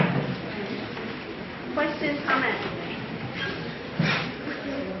Questions, comments?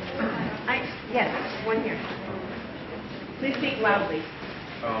 Yes, one here. Please speak loudly.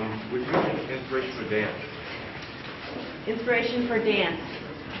 Would you mention inspiration for dance? Inspiration for dance.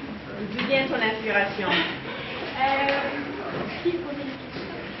 D'où vient ton inspiration?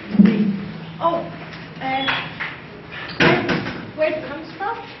 Where it comes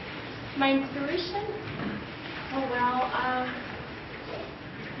from? My inspiration? Oh well,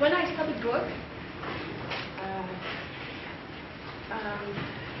 when I saw the book,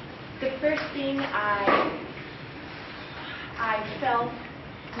 the first thing I felt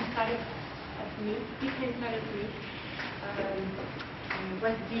inside of me, deep inside of me,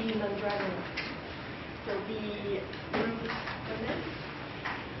 was the mandragora. So the root of it.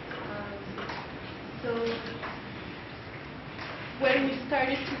 So when we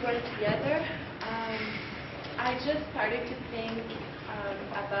started to work together, I just started to think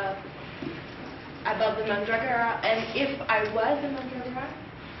about the mandragora, and if I was a mandragora,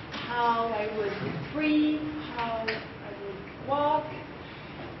 how I would be free, how I would walk,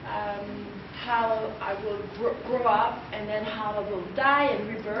 how I will grow up, and then how I will die and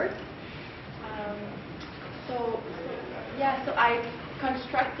rebirth. So I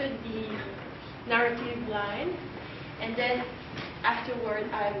constructed the narrative line, and then afterward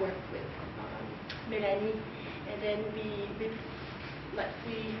I worked with Melanie, and then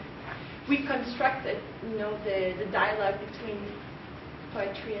we constructed, the dialogue between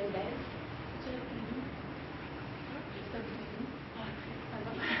poetry and dance.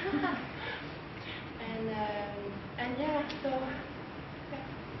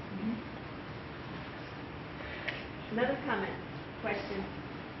 Another comment, question.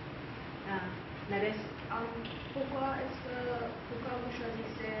 Nadège? Pourquoi vous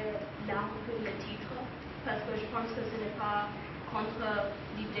choisissez l'arme pour le titre? Parce que je pense que ce n'est pas contre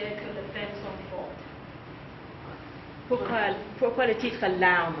l'idée que les femmes sont fortes. Pourquoi le titre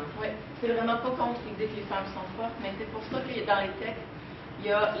Larmes? Oui, c'est vraiment pas contre l'idée que les femmes sont fortes, mais c'est pour ça que dans les textes, il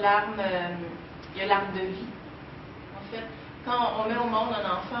y a l'arme de vie. En fait, quand on met au monde un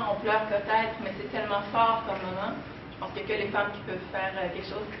enfant, on pleure peut-être, mais c'est tellement fort comme moment. Je pense qu'il n'y a que les femmes qui peuvent faire quelque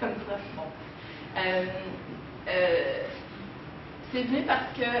chose comme ça. Bon. C'est venu parce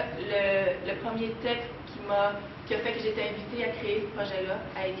que le premier texte qui a fait que j'ai été invitée à créer ce projet-là,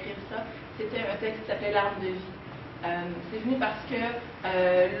 à écrire ça, c'était un texte qui s'appelait Larmes de vie. C'est venu parce que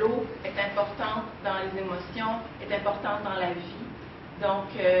l'eau est importante dans les émotions, est importante dans la vie.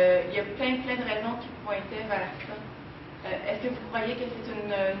 Donc, il y a plein de raisons qui pointaient vers ça. Est-ce que vous croyez que c'est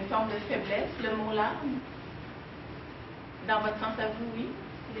une forme de faiblesse, le mot larme? Dans votre sens à vous, oui?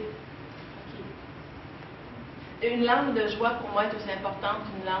 Une larme de joie, pour moi, est aussi importante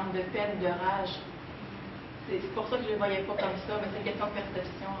qu'une larme de peine, de rage. C'est pour ça que je ne le voyais pas comme ça, mais c'est une question de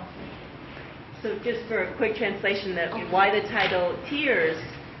perception, en fait. So just for a quick translation, why the title Tears,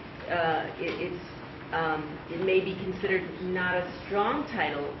 it may be considered not a strong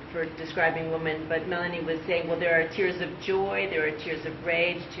title for describing women, but Melanie was saying, well, there are tears of joy, there are tears of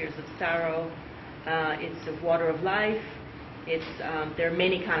rage, tears of sorrow, it's the water of life, there are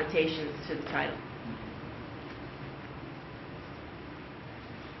many connotations to the title.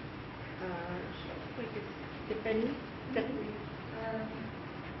 Stephanie? Yeah.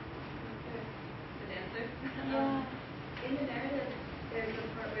 In the narrative, there's a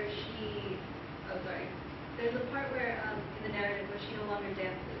part where in the narrative where she no longer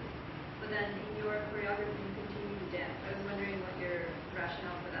dances, but then in your choreography you continue to dance. I was wondering what your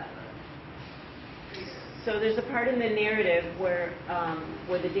rationale for that was. So there's a part in the narrative where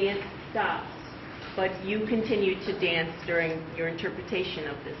the dance stops, but you continue to dance during your interpretation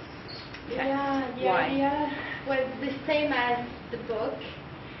of this text. Why? Was the same as the book.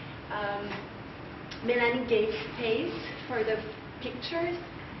 Melanie gave space for the pictures,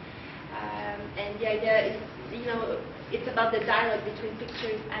 and the idea is, it's about the dialogue between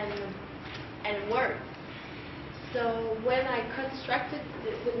pictures and words. So when I constructed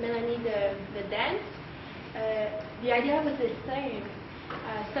with Melanie the dance, the idea was the same.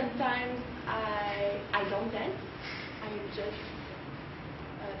 Sometimes I don't dance, I just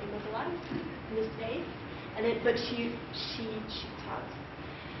immobilize in the space, but she talks.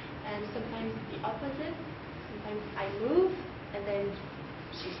 And sometimes the opposite. Sometimes I move, and then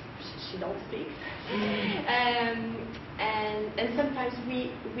she don't speak. And sometimes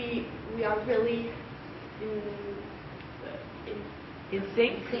we are really in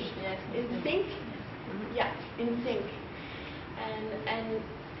sync. In sync. Yeah, in sync.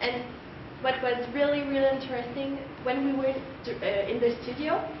 And what was really interesting when we were in the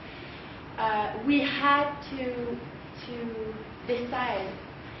studio, we had to decide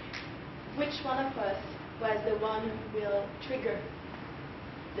which one of us was the one who will trigger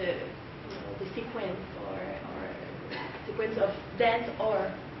the the sequence or sequence of dance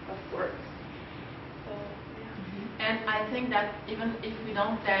or of work. So, yeah. And I think that even if we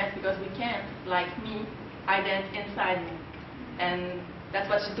don't dance because we can't, like me, I dance inside me. And that's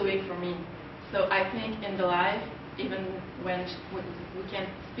what she's doing for me. So I think in the life, even when we can't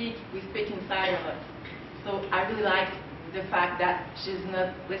speak, we speak inside of us. So I really like the fact that she's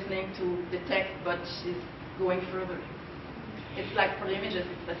not listening to the text, but she's going further. It's like for the images,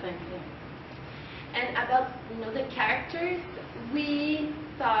 it's the same thing. And about the characters, we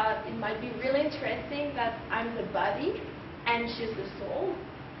thought it might be really interesting that I'm the body and she's the soul.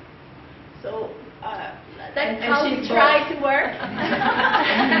 So that's how we try to work.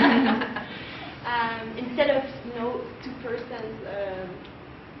 Instead of two persons.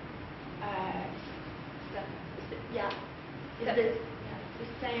 It's the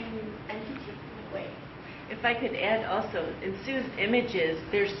same entity in a way. If I could add also, in Sue's images,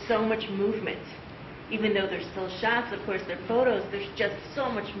 there's so much movement. Even though they're still shots, of course, they're photos, there's just so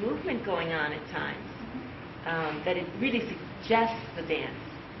much movement going on at times that it really suggests the dance.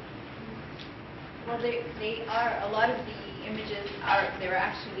 Well, they are, a lot of the images are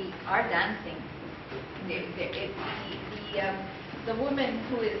dancing. The woman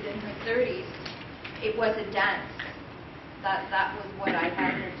who is in her 30s, it was a dance. That was what I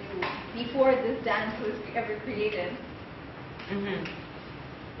had her do before this dance was ever created. Mm-hmm.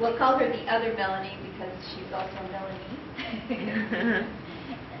 We'll call her the other Melanie because she's also Melanie. And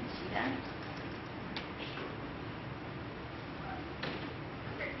she danced.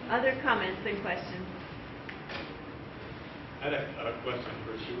 Other comments and questions? I had a question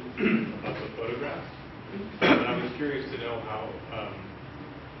for Sue about the photographs. And I was curious to know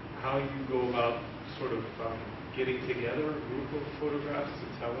how you go about sort of getting together a group of photographs to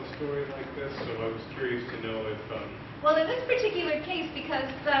tell a story like this. So I was curious to know if... Well, in this particular case,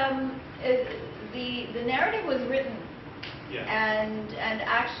 because the narrative was written, yeah. and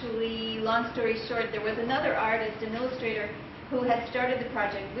actually, long story short, there was another artist, an illustrator, who had started the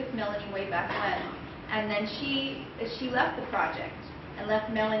project with Melanie way back when, and then she left the project and left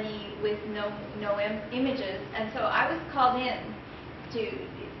Melanie with no images, and so I was called in to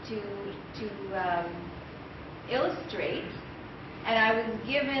illustrate, and I was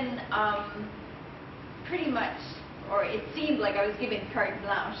given pretty much, or it seemed like I was given carte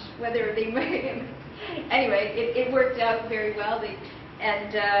blanche, whether they were. Anyway, it worked out very well.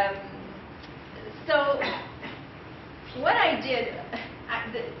 So what I did,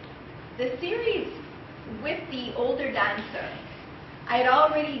 the series with the older dancer, I had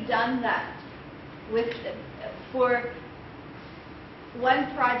already done that for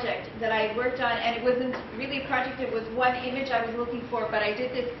one project that I worked on, and it wasn't really a project, it was one image I was looking for, but I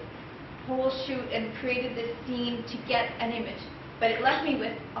did this whole shoot and created this scene to get an image. But it left me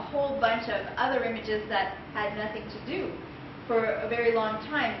with a whole bunch of other images that had nothing to do for a very long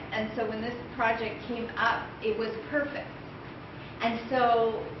time. And so when this project came up, it was perfect. And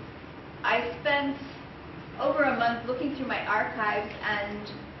so I spent over a month looking through my archives, and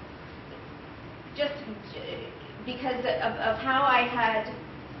just because of how I had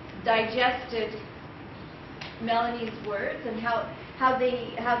digested Melanie's words and how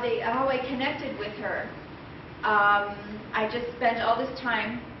I connected with her, I just spent all this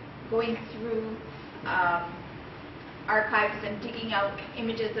time going through archives and digging out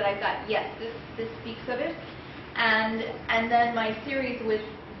images that I thought, yes, this speaks of it, and then my series with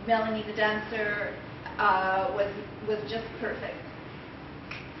Melanie the dancer was just perfect.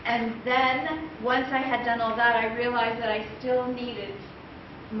 And then, once I had done all that, I realized that I still needed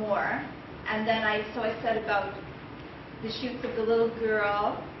more. And then I set about the shoots of the little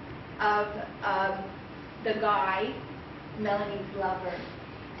girl, of the guy, Melanie's lover,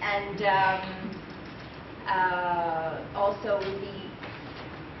 and also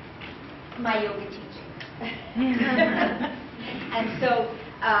my yoga teacher. And so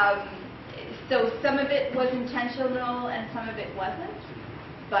some of it was intentional and some of it wasn't.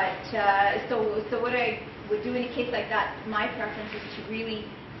 But so what I would do in a case like that, my preference is to really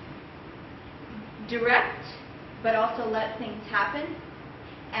direct, but also let things happen,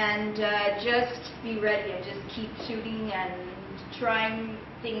 and just be ready and just keep shooting and trying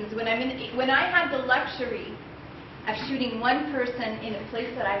things. When I have the luxury of shooting one person in a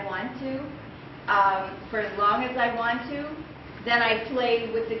place that I want to, for as long as I want to, then I play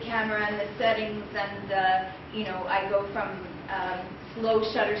with the camera and the settings, and I go from slow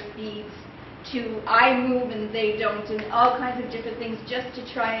shutter speeds to I move and they don't, and all kinds of different things, just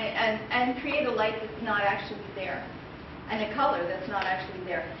to try and create a light that's not actually there. and a color that's not actually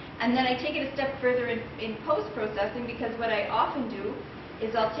there. And then I take it a step further in post-processing, because what I often do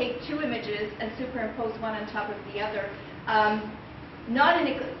is I'll take two images and superimpose one on top of the other. Not in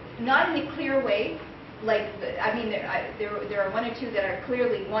a clear way, like, I mean, there are one or two that are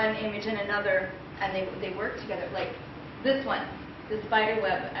clearly one image and another, and they work together, like this one, the spider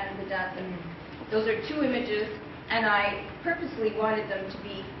web and the dancing. Those are two images, and I purposely wanted them to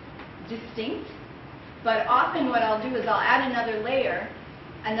be distinct. But often what I'll do is I'll add another layer,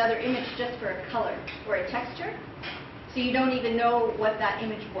 another image just for a color or a texture. So you don't even know what that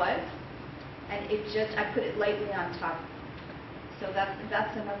image was, and it just, I put it lightly on top. So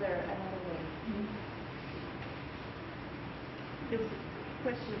that's another way. There was a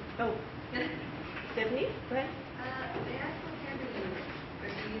question. Oh, Stephanie, go ahead. May I ask what camera you use? Or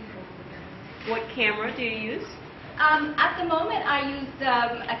do you use multiple cameras? What camera do you use? At the moment, I use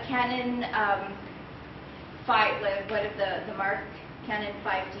a Canon 5, what is the Mark Canon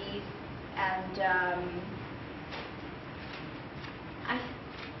 5Ds, and I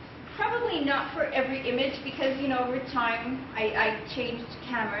probably not for every image, because over time I changed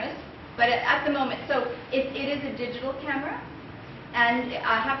cameras. But at the moment, so it is a digital camera, and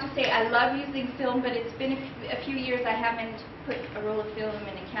I have to say I love using film, but it's been a few years I haven't put a roll of film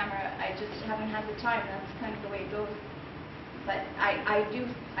in a camera. I just haven't had the time. That's kind of the way it goes. But I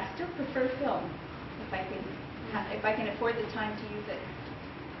still prefer film if I can afford the time to use it.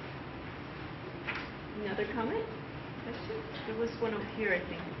 Another comment? Question? There was one over here, I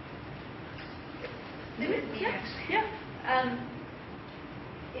think. Yeah.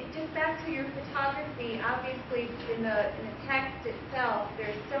 Just back to your photography, obviously in the text itself,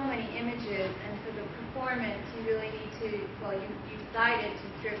 there's so many images, and for the performance, you really need to, well, you decided to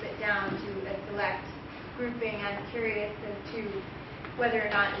strip it down to a select grouping. I'm curious as to whether or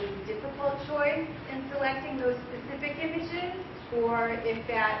not it was a difficult choice in selecting those specific images, or if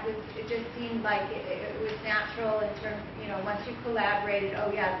it just seemed like it was natural in terms, once you collaborated,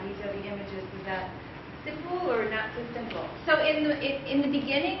 oh yeah, these are the images. Was that simple or not so simple? So in the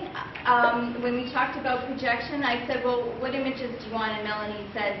beginning, when we talked about projection, I said, well, what images do you want? And Melanie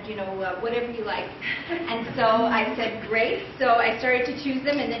said, whatever you like. And so I said, great. So I started to choose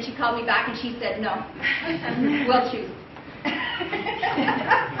them, and then she called me back and she said, no, we'll choose.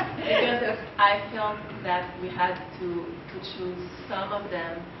 Because I felt that we had to choose some of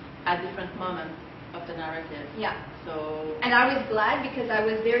them at different moments of the narrative. Yeah. So. And I was glad, because I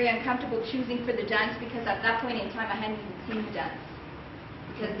was very uncomfortable choosing for the dance, because at that point in time I hadn't even seen the dance.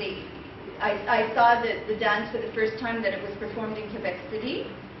 Because I saw the dance for the first time that it was performed in Quebec City,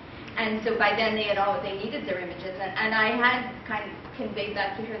 and so by then they needed their images, and I had kind of conveyed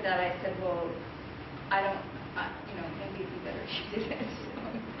that to her, that I said, well, I don't, maybe it'd be better if you did it.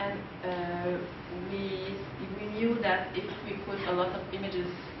 And we knew that if we put a lot of images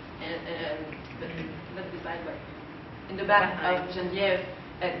in the back of Geneviève,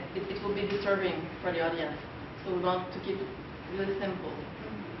 it will be disturbing for the audience. So we want to keep it really simple,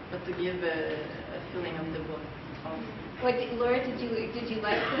 but to give a feeling of the book. Laura, did you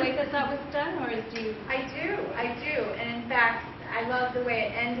like the way that was done, or do you? I do, and in fact, I love the way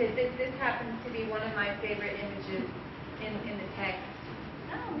it ended. This happens to be one of my favorite images in the text.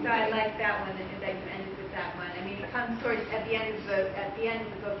 So I like that one, that you ended with that one. I mean, it comes sort of at the end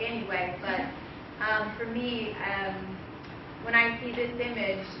of the book anyway. But for me, when I see this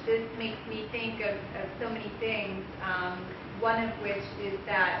image, this makes me think of so many things. One of which is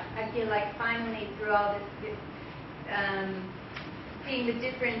that I feel like finally, through all this seeing the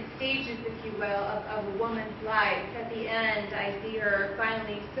different stages, if you will, of a woman's life, at the end, I see her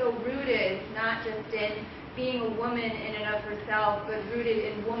finally so rooted, not just in being a woman in and of herself, but rooted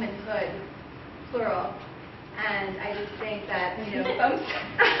in womanhood, plural. And I just think that, because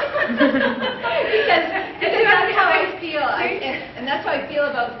that's how I feel, and that's how I feel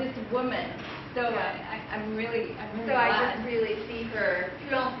about this woman. So I'm really so glad. I just really see her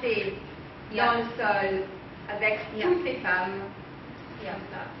triompher dans le sol avec toutes les femmes. Yeah.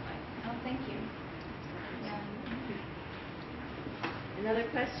 Oh, thank you. Yeah. Another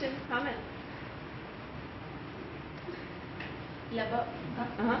question, comment? Là-bas.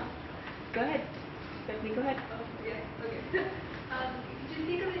 Go ahead. Stephanie, go ahead. Oh, yeah, okay. Could you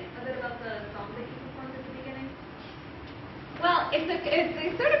speak a bit about the song that you performed at the beginning? Well,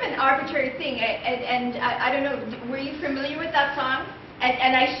 it's sort of an arbitrary thing, and I don't know. Were you familiar with that song?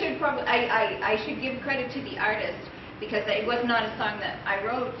 And I should probably I should give credit to the artist, because it was not a song that I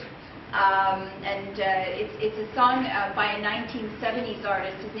wrote. It's a song by a 1970s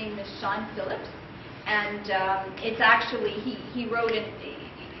artist. His name is Sean Phillips, and it's actually he wrote it.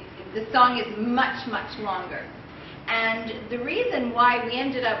 The song is much longer, And the reason why we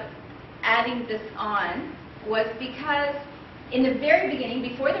ended up adding this on was because in the very beginning,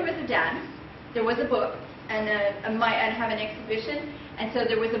 before there was a dance, there was a book and I'd have an exhibition. And so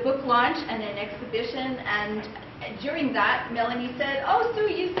there was a book launch and an exhibition. And during that, Melanie said, "Oh, Sue,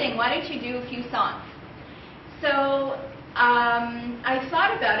 you sing. Why don't you do a few songs?" So I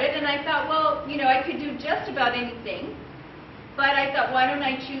thought about it, and I thought, well, you know, I could do just about anything. But I thought, why don't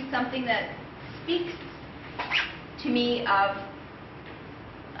I choose something that speaks to me of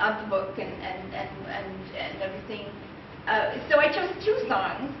the book and everything. So I chose 2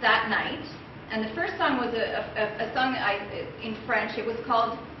 songs that night, and the first song was a song in French. It was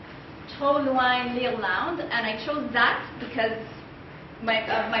called Trop loin l'Irlande, and I chose that because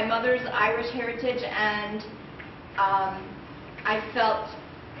my mother's Irish heritage, and I felt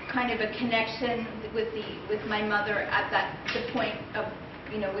kind of a connection with my mother at the point of,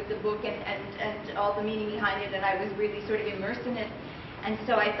 you know, with the book and all the meaning behind it, and I was really sort of immersed in it. And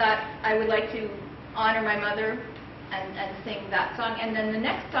so I thought I would like to honor my mother and sing that song. And then the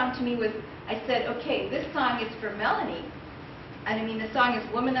next song to me was, I said, okay, this song is for Melanie. And I mean, the song is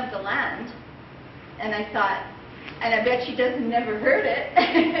Woman of the Land. And I thought, and I bet she doesn't never heard it.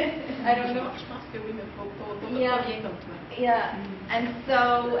 I don't know. Yeah. And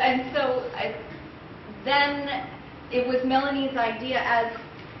so then it was Melanie's idea as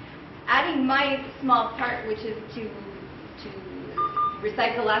adding my small part, which is to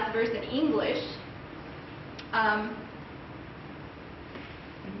recite the last verse in English.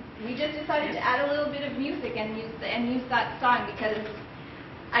 We just decided to add a little bit of music and use that song because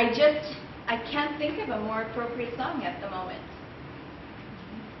I can't think of a more appropriate song at the moment.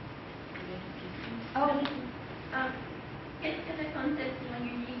 Oh. Qu'est-ce que la conception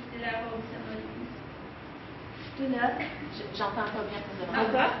unique de la robe symbolise? J'entends pas bien ton demande.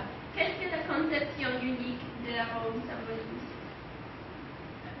 Encore? Qu'est-ce que la conception unique de la robe symbolise?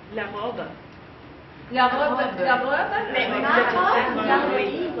 La robe. La robe, mais Oui, ma robe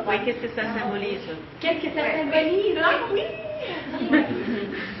symbolise. Oui, qu'est-ce que ça symbolise? Qu'est-ce que ça symbolise? Ah oui!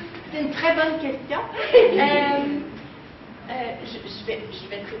 C'est une très bonne question. Je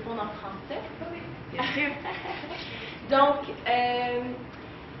vais te répondre en français. Bien sûr. Donc,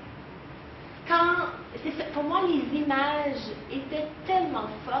 pour moi, les images étaient tellement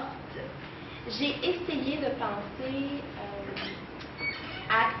fortes. J'ai essayé de penser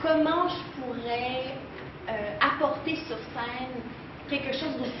à comment je pourrais apporter sur scène quelque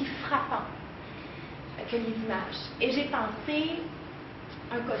chose d'aussi frappant que les images. Et j'ai pensé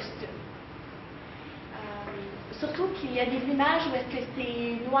un costume. Surtout qu'il y a des images où est-ce que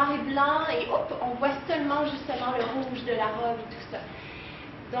c'est noir et blanc et hop, on voit seulement justement le rouge de la robe et tout ça.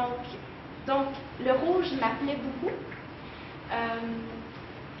 Donc le rouge m'appelait beaucoup.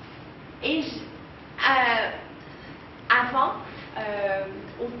 Avant,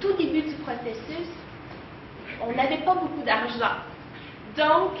 au tout début du processus, on n'avait pas beaucoup d'argent.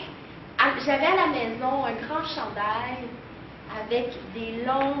 Donc, j'avais à la maison un grand chandail avec des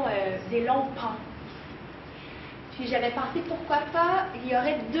longs pans. Puis j'avais pensé, pourquoi pas, il y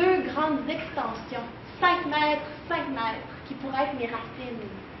aurait 2 grandes extensions, 5 mètres, qui pourraient être mes racines.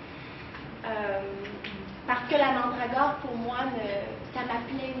 Parce que la mandragore, pour moi, ça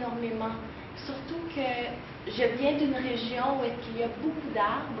m'appelait énormément. Surtout que je viens d'une région où il y a beaucoup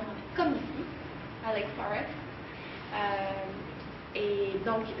d'arbres, comme ici, à Lake Forest. Et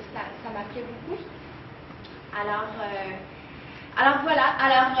donc, ça m'appelait beaucoup. Alors voilà,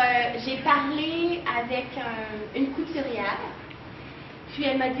 j'ai parlé avec une couturière, puis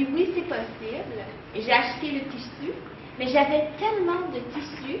elle m'a dit oui, c'est possible, et j'ai acheté le tissu, mais j'avais tellement de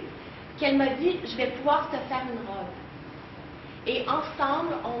tissu qu'elle m'a dit je vais pouvoir te faire une robe. Et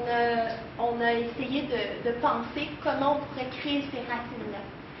ensemble, on a essayé de penser comment on pourrait créer ces racines-là.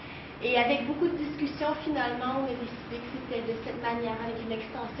 Et avec beaucoup de discussions, finalement, on a décidé que c'était de cette manière, avec une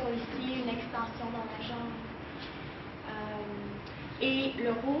extension ici, une extension dans la jambe. Et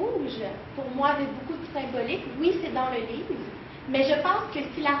le rouge, pour moi, avait beaucoup de symbolique. Oui, c'est dans le livre, mais je pense que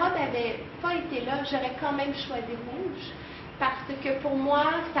si la robe n'avait pas été là, j'aurais quand même choisi rouge, parce que pour moi,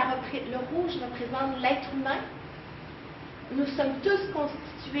 le rouge représente l'être humain. Nous sommes tous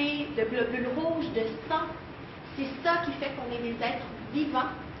constitués de globules rouges, de sang. C'est ça qui fait qu'on est des êtres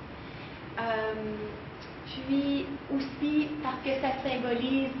vivants. Puis aussi parce que ça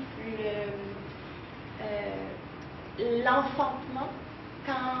symbolise l'enfantement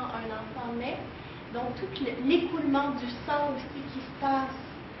quand un enfant naît. Donc tout l'écoulement du sang aussi qui se passe.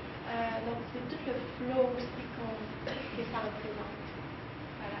 Donc c'est tout le flot aussi que ça représente.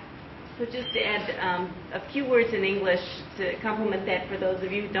 Voilà. So just to add a few words in English to complement that for those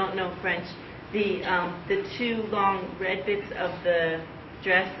of you who don't know French. The two long red bits of the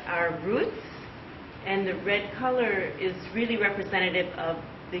dress are roots, and the red color is really representative of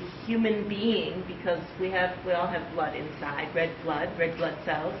the human being, because we all have blood inside, red blood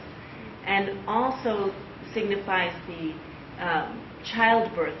cells, and also signifies the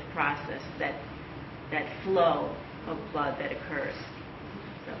childbirth process, that flow of blood that occurs.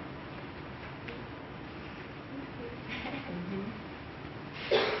 So.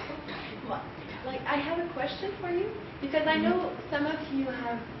 Like, I have a question for you, because I know some of you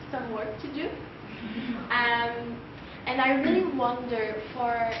have some work to do. And I really wonder,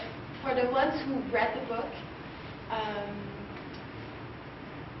 for the ones who read the book,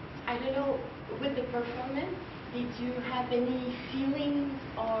 I don't know, with the performance, did you have any feelings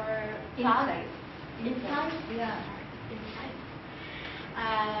or thoughts? Insights? Yeah. Insights.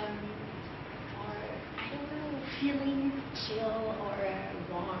 Or, I don't know, feelings, chill or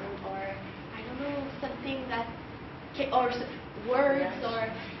warm, or I don't know, something that, or words, or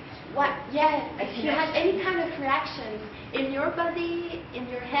what, yeah, if you had any kind of reactions in your body, in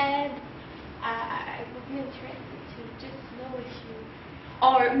your head, I would be interested to just know if you,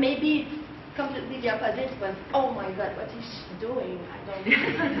 or maybe it's completely the opposite, was, oh my God, what is she doing? I don't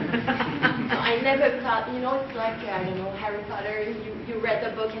know. I never thought, it's like, I don't know, Harry Potter, you read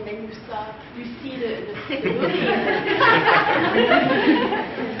the book and then you see the movie.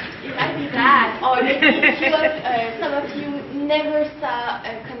 It might be that. Or maybe some of you never saw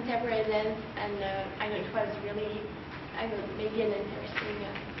a contemporary dance, and I know it was really, maybe an interesting, experience.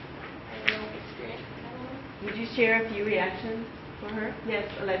 I don't know. Would you share a few reactions for her? Yes,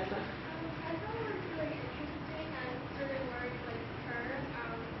 Alexa. I thought it was really interesting, and certain words like her,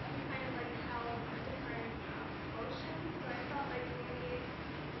 you kind of like held different emotions. So I felt like maybe,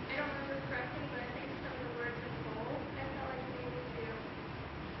 I don't remember correctly, but I think some of the words in bold, I felt like maybe you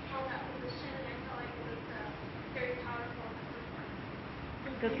held that position, and I felt like it was very powerful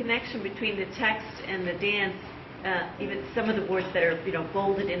performance. The connection between the text and the dance, even some of the words that are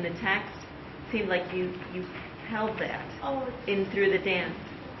bolded in the text, seemed like you held that in through the dance.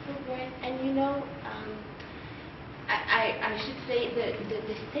 So great. And I should say the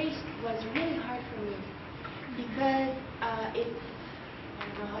stage was really hard for me, because it's, I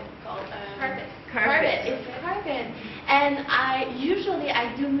don't know how it's called. Carpet. It's carpet. And I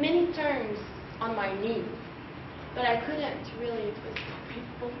do many turns on my knees, but I couldn't really, it was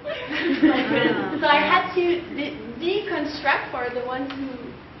painful. So I had to deconstruct, for the ones who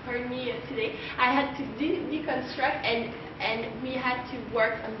heard me today, I had to deconstruct, and we had to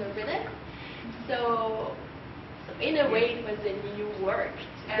work on the rhythm. So in a way, it was a new work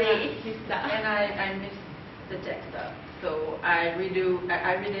today. And I missed the text up, so I read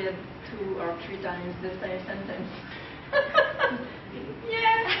it 2 or 3 times the same sentence.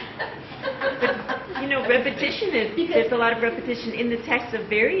 Yeah. Repetition there's a lot of repetition in the text of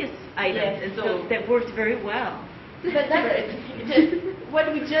various items, Yes, and so that worked very well. But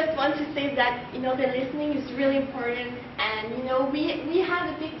what we just want to say is that, the listening is really important, and, we had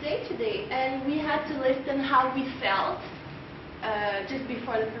a big day today, and we had to listen how we felt just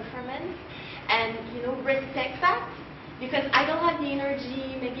before the performance, and, respect that, because I don't have the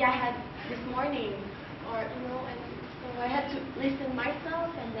energy maybe I had this morning, or, and so I had to listen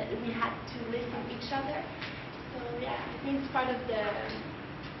myself, and that we had to listen each other. So, yeah, I think it's part of the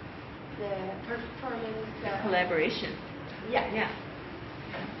performance. Collaboration. Yeah.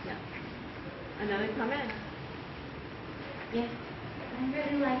 Another comment? Yes. I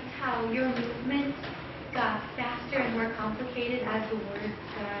really liked how your movement got faster and more complicated as the words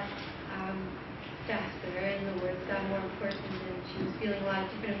got faster and the words got more important, and she was feeling a lot of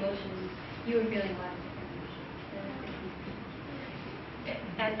different emotions. You were feeling a lot of different emotions.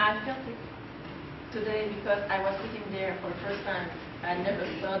 And I felt it today because I was sitting there for the first time. I never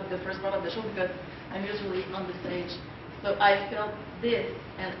saw the first part of the show because I'm usually on the stage. So I felt this,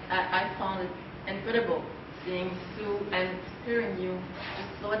 and I found it incredible seeing Sue and hearing you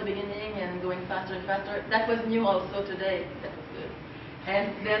just slow at the beginning and going faster and faster. That was new also today. That was good.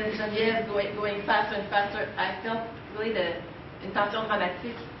 And then Geneviève going faster and faster. I felt really the intention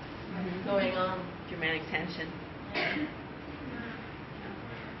dramatique going on. Dramatic tension.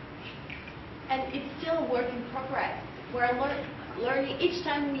 And it's still a work in progress. We're learning each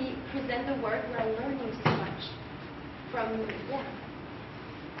time we present the work. We're learning so much from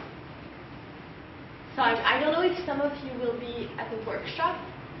So I don't know if some of you will be at the workshop,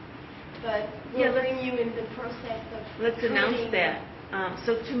 but we'll bring you in the process of. Let's announce that.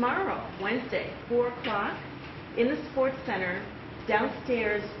 So tomorrow, Wednesday, 4 o'clock, in the Sports Center,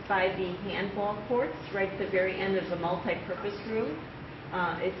 downstairs by the handball courts, right at the very end of the multi-purpose room,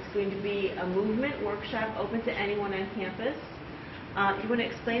 It's going to be a movement workshop open to anyone on campus. You want to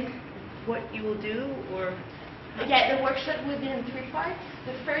explain what you will do, or? Yeah, the workshop will be in 3 parts.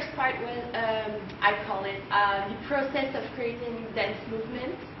 The first part was, I call it, the process of creating dance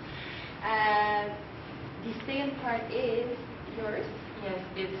movement. The second part is yours. Yes,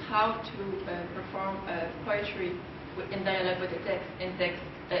 it's how to perform poetry in dialogue with the text,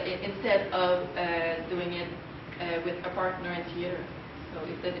 instead of doing it with a partner in theater. So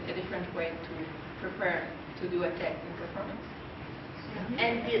it's a different way to prepare to do a text in performance.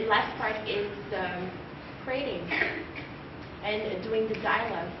 And the last part is creating and doing the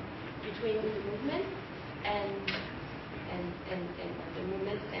dialogue between the movement and the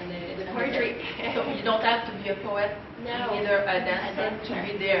movement and the poetry. So you don't have to be a poet, No. either a dancer, to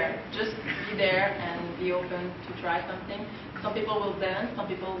be there. Just be there and be open to try something. Some people will dance, some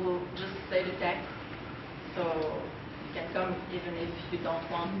people will just say the text. So you can come even if you don't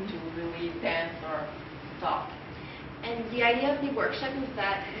want to really dance or talk. And the idea of the workshop is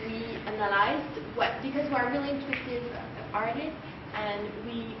that we analyzed because we are really intuitive artists, and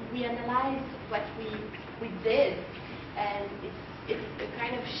we analyzed what we did, and it's a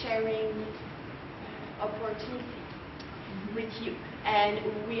kind of sharing opportunity with you. And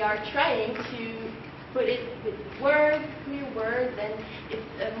we are trying to put it with words, clear words, and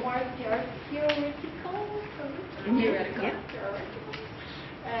it's a more theoretical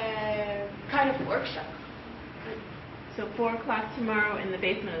kind of workshop. So 4 o'clock tomorrow in the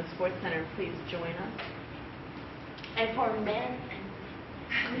basement of the Sports Center. Please join us. And for men.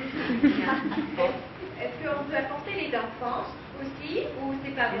 Est-ce qu'on peut apporter les enfants aussi, ou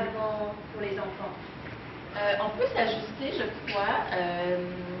c'est pas vraiment pour les enfants? On peut s'ajuster, je crois.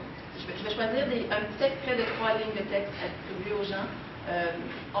 Je vais choisir un petit extrait de 3 lignes de texte à distribuer aux gens.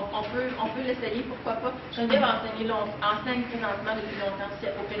 On peut l'essayer, pourquoi pas. Geneviève enseigne présentement depuis longtemps aussi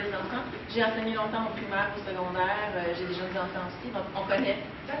auprès des enfants. J'ai enseigné longtemps au primaire, au secondaire, j'ai des jeunes enfants aussi, donc on connaît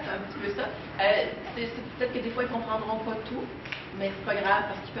un petit peu ça. C'est peut-être que des fois ils comprendront pas tout, mais c'est pas grave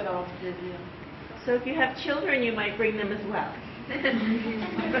parce qu'ils peuvent avoir du plaisir. So if you have children, you might bring them as well.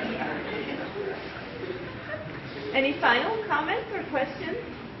 Any final comments or questions?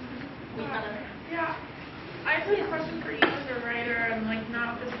 Oui, madame. Yeah, I have a question for you as a writer, and like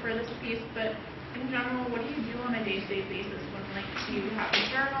not just for this piece, but in general, what do you do on a day-to-day basis when like do you have a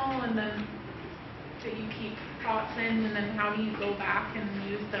journal and then that you keep thoughts in, and then how do you go back and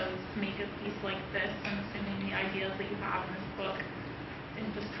use those to make a piece like this? I'm assuming the ideas that you have in this book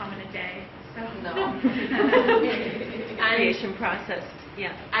didn't just come in a day. So No. Creation process.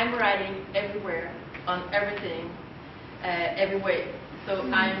 Yeah. I'm writing everywhere, on everything, every way. So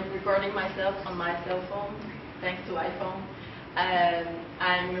I'm recording myself on my cell phone, thanks to iPhone.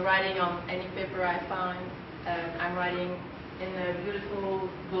 I'm writing on any paper I find. I'm writing in a beautiful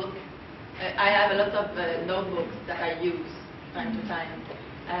book. I have a lot of notebooks that I use time to time.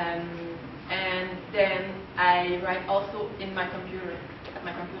 And then I write also in my computer, at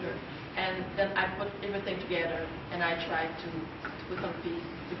my computer. And then I put everything together, and I try to put some pieces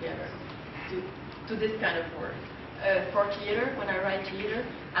together to this kind of work. For theater, when I write theater,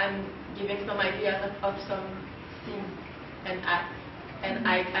 I'm giving some ideas of some scenes and acts, and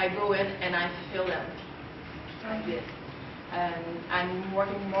I go in and I fill them like this. And I'm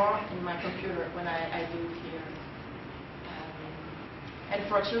working more in my computer when I do theater. And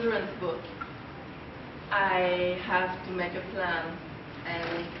for a children's book, I have to make a plan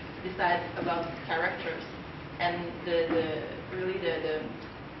and decide about characters and the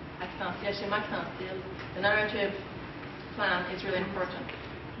schéma accentiel, the narrative plan is really important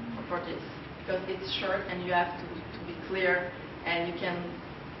for this because it's short and you have to be clear, and you can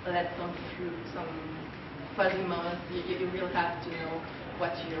let some fuzzy moments. You really have to know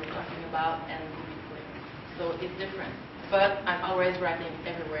what you're talking about and be clear. So it's different, but I'm always writing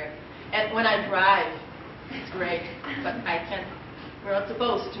everywhere. And when I drive, it's great, but I can't. We're not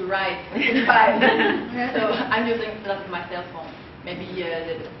supposed to write when you drive, so I'm using a lot of my cell phone. Maybe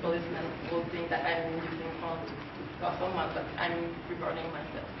the policeman will think that I'm using phone to call someone, but I'm recording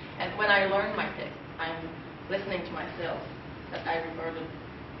myself. And when I learn my text, I'm listening to myself that I recorded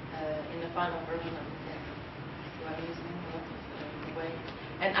in the final version of the text. So I'm using a lot of way.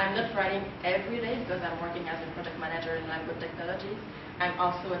 And I'm not writing every day because I'm working as a project manager in language technologies. I'm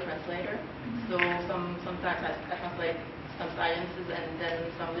also a translator. So sometimes I translate some sciences and then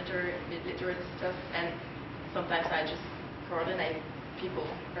some literary stuff, and sometimes I just coordinate people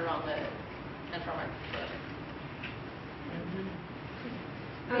around the informatic project.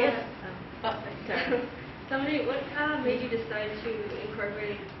 Yes. Somebody, what made you decide to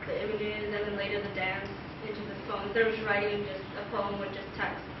incorporate the images and then later the dance into this poem? Instead of just writing just a poem with just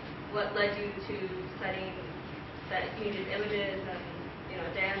text, what led you to deciding that you needed images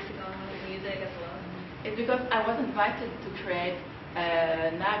and dance to go along with music as well? It's because I was invited to create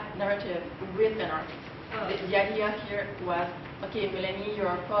a narrative with an artist. Oh. The idea here was, okay, Melanie, you're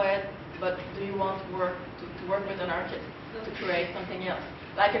a poet, but do you want to work with an artist to create something else,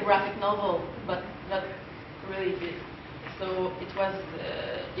 like a graphic novel, but not really this. So it was,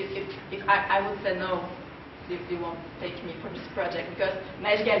 if I would say no, if you won't take me for this project, because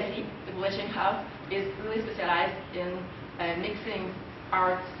Maj Galerie, the publishing house, is really specialized in mixing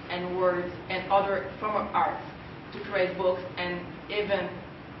art and words and other form of arts to create books and even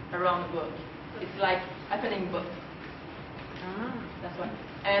around the book. It's like happening book. That's one.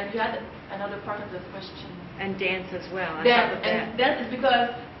 And you had another part of the question. And dance as well. Dance is because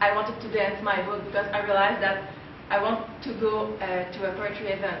I wanted to dance my book, because I realized that I want to go to a poetry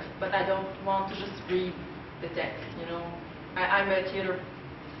event, but I don't want to just read the text, I'm a theater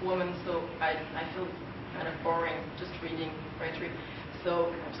woman, so I feel kind of boring just reading poetry.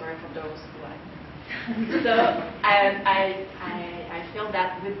 So I'm sorry for those who like it. So I feel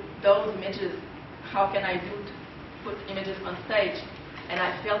that with those images, how can I do to put images on stage? And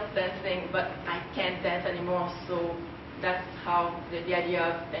I felt dancing, but I can't dance anymore. So that's how the idea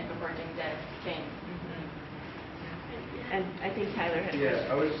of incorporating dance came. And I think Tyler had a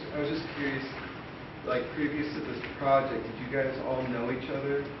question. I was just curious, like previous to this project, did you guys all know each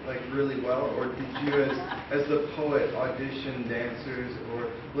other like really well, or did you as the poet audition dancers or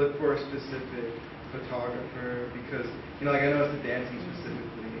look for a specific photographer? Because like I noticed the dancing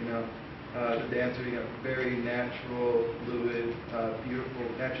specifically, the dancer, very natural, fluid, beautiful,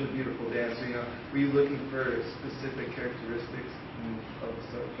 naturally beautiful dancer. Were you looking for specific characteristics of the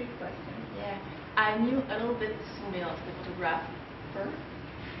subject? Good question. Yeah, I knew a little bit Soumille, the photographer.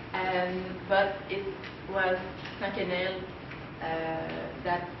 But it was Saint-Quenelle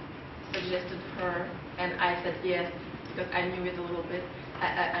that suggested her, and I said yes because I knew it a little bit.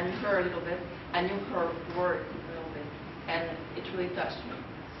 I knew her a little bit. I knew her work a little bit, and it really touched me.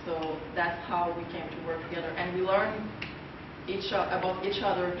 So that's how we came to work together, and we learned about each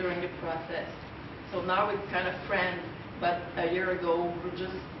other during the process. So now we're kind of friends, but a year ago we were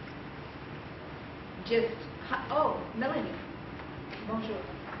just Melanie. Bonjour.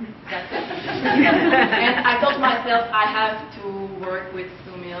 That's it. And I told myself I have to work with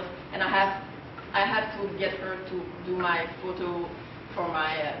Soumille, and I have to get her to do my photo for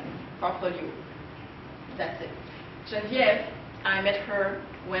my portfolio. That's it. Geneviève, I met her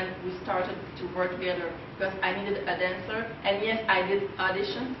when we started to work together because I needed a dancer, and yes, I did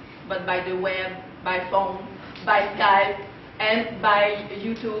audition, but by the web, by phone, by Skype, and by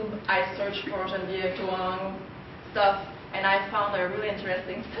YouTube. I searched for Geneviève Toang stuff, and I found a really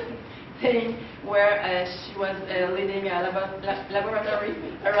interesting thing where she was leading a laboratory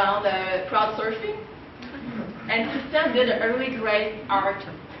around crowd surfing. And Christian did a really great art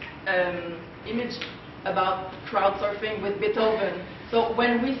image about crowd surfing with Beethoven. So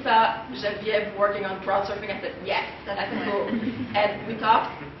when we saw Geneviève working on crowd surfing, I said, yes, that's cool. And we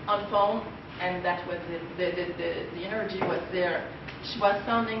talked on phone, and that was it. The energy was there. She was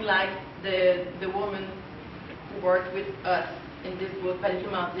sounding like the woman who worked with us in this book, Valérie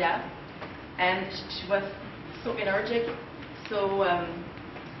Mandia, and she was so energetic, so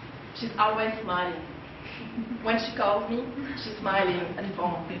she's always smiling. When she calls me, she's smiling at the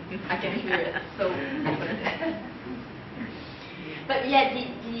phone. I can hear it. So, but yeah,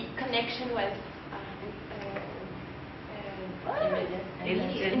 the connection was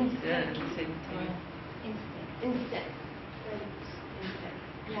instant.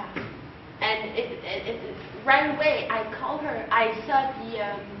 Yeah. And it right away I called her. I saw the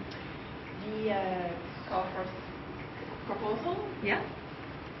call for proposal. Yeah.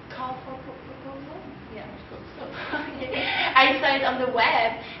 Call for proposal. Yeah. So, I saw it on the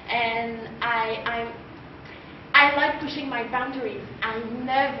web, and I like pushing my boundaries. I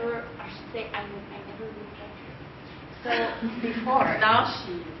never looked at her. So before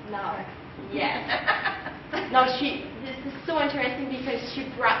yes. No, this is so interesting because she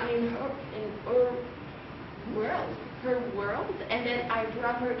brought me in her world, and then I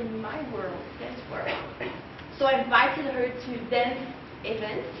brought her in my world, dance world. So I invited her to dance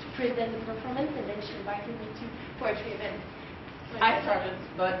events, to present the performance, and then she invited me to poetry events. So I started,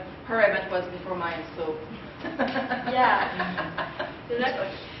 but her event was before mine, so. Yeah. So that's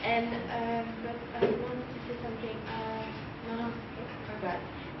and but I wanted to say something. No, I forgot.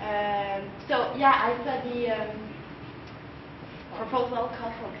 So yeah, I saw the call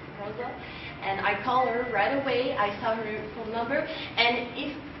for proposal, and I called her right away. I saw her phone number, and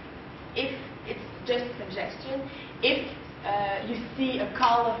if it's just suggestion. If you see a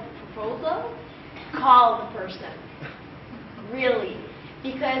call of proposal, call the person. Really,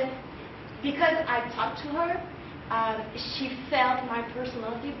 because I talked to her, she felt my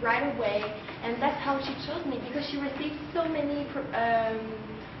personality right away, and that's how she chose me, because she received so many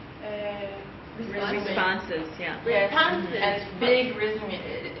Responses, yeah. responses, and big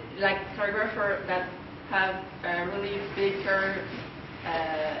resume, like choreographer that have a really big curve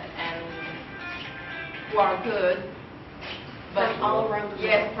and who are good. But From all around the world.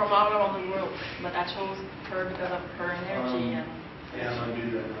 Yes, from all around the world. But I chose her because of her energy. And Yeah, I'm gonna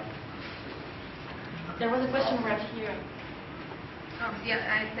do that now. there was a question right here. Yeah,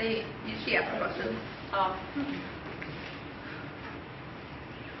 I say she asked a question.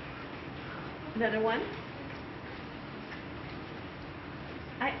 Another one?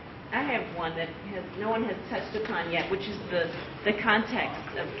 I have one that no one has touched upon yet, which is the context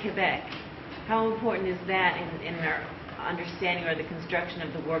of Quebec. How important is that in our understanding or the construction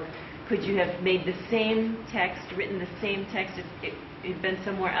of the work? Could you have made the same text, written the same text if it had been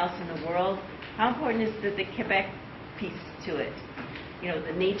somewhere else in the world? How important is the Quebec piece to it? You know,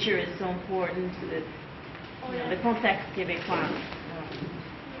 the nature is so important, the context québécois.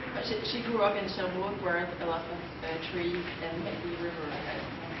 She grew up in Sherbrooke where a lot of trees and the river.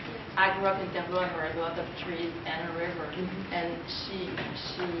 I grew up in Terrebonne where a lot of trees and a river. Mm-hmm. And she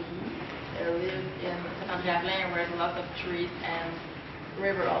lived in Saint-André-Avelin where there's a lot of trees and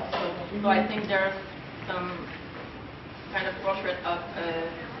river also. So I think there's some kind of portrait of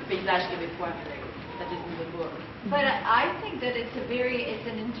paysage québécois that is in the book. But I think that it's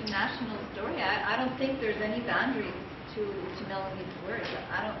an international story. I don't think there's any boundaries to Melanie's words.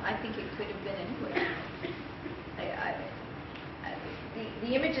 I think it could have been anywhere.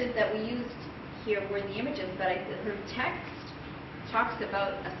 The images that we used here were the images, but her text talks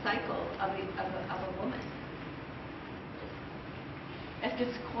about a cycle of a woman. Est-ce que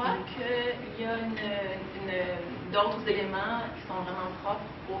tu crois qu'il y a d'autres éléments qui sont vraiment propres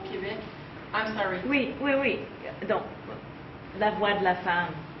au Québec? I'm sorry. Oui. Donc, la voix de la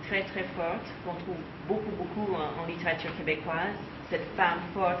femme, très très forte, qu'on trouve beaucoup en littérature québécoise. Cette femme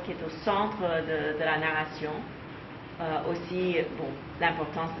forte qui est au centre de la narration. Aussi,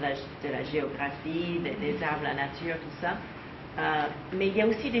 l'importance de la géographie, des arbres, la nature, tout ça. Mais il y a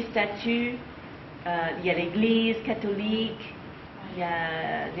aussi des statues, il y a l'Église catholique, il y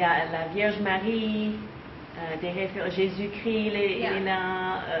a la Vierge Marie, Jésus-Christ, il est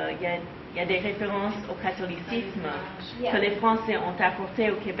là, il y a des références au catholicisme que les Français ont apporté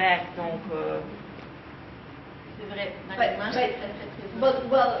au Québec, donc... C'est vrai, dans l'image, c'est très présent.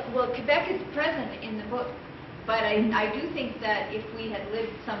 Well, Quebec is present in the book, but I do think that if we had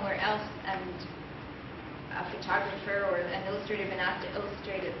lived somewhere else and a photographer or an illustrator had been asked to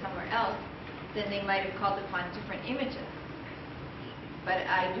illustrate it somewhere else, then they might have called upon different images. But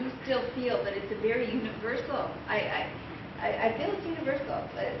I do still feel that it's a very universal. I feel it's universal.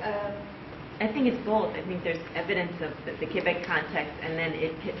 I think it's both. I think there's evidence of the Quebec context, and then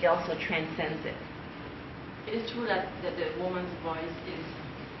it also transcends it. It is true that the woman's voice is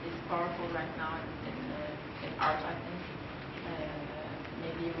powerful right now in art, I think,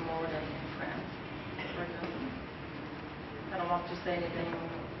 maybe even more than in France, for example. I don't want to say anything.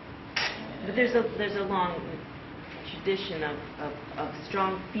 But there's a long tradition of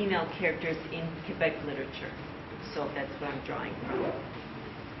strong female characters in Quebec literature, so that's what I'm drawing from.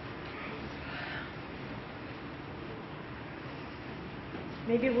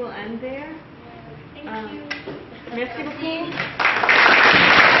 Maybe we'll end there. Thank you. Merci beaucoup.